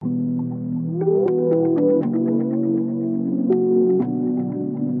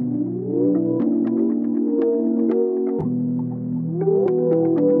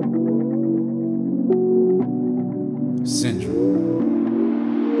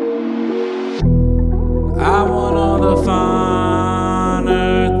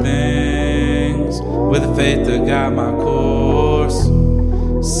faith to guide my course,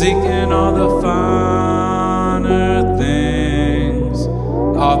 seeking all the finer things.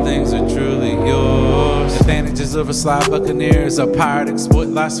 All things are truly yours. Advantages of a sly buccaneer is a pirate exploit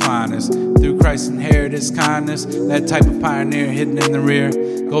life's finest. Through Christ's inherited kindness, that type of pioneer hidden in the rear.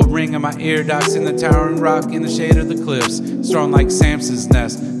 Gold ring in my ear, doxing the towering rock in the shade of the cliffs. Strong like Samson's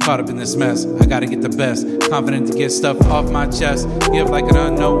nest, caught up in this mess. I gotta get the best, confident to get stuff off my chest. Give like an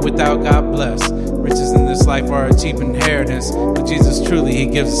unknown without God bless. Riches in this life are a cheap inheritance. With Jesus truly, he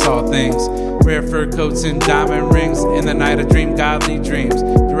gives us all things. Rare fur coats and diamond rings. In the night I dream godly dreams.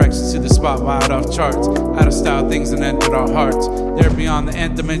 Directions to the spot wild off charts. Out of style things that entered our hearts. They're beyond the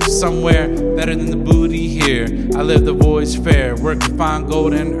nth dimension somewhere. Better than the booty here. I live the voyage fair. Work to find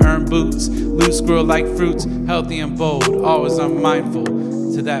gold and earn boots. Loot squirrel like fruits. Healthy and bold. Always unmindful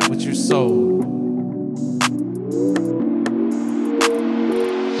to that which you're sold.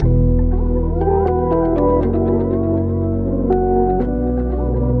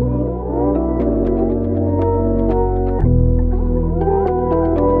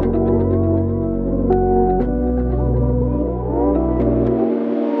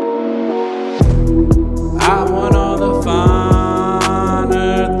 I want all the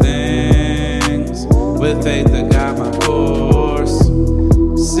finer things, with faith to guide my course,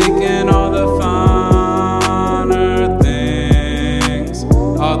 seeking all the finer things.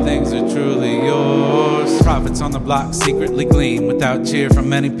 All things are truly yours. Prophets on the block secretly gleam without cheer from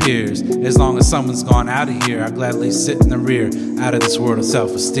many peers. As long as someone's gone out of here, I gladly sit in the rear, out of this world of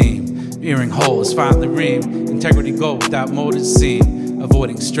self-esteem. Earring holes finally ream, integrity go without molded seam.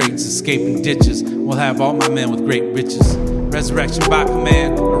 Avoiding straits, escaping ditches, will have all my men with great riches. Resurrection by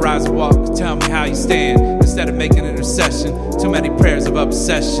command, arise and walk, tell me how you stand. Instead of making intercession, too many prayers of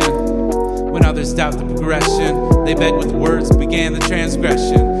obsession. When others doubt the progression, they beg with words, began the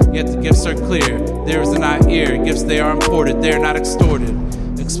transgression. Yet the gifts are clear, there is an eye ear. Gifts they are imported, they are not extorted.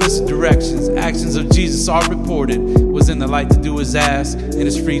 Explicit directions, actions of Jesus are reported. Was in the light to do his ask. In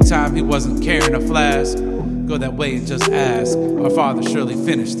his free time he wasn't carrying a flask. Go that way and just ask. Our Father surely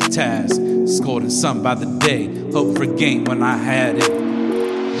finished the task. Scolding some by the day, hope for gain when I had it.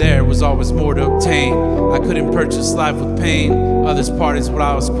 There was always more to obtain. I couldn't purchase life with pain. Others parties when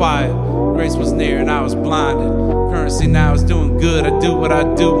I was quiet. Grace was near and I was blinded. Currency now is doing good. I do what I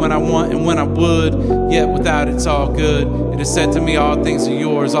do when I want and when I would. Yet without it's all good. It is said to me all things are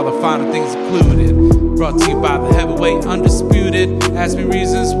yours, all the finer things included. Brought to you by the heavyweight undisputed. Ask me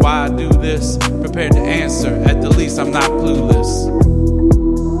reasons why I do this. Prepared to answer, at the least I'm not clueless.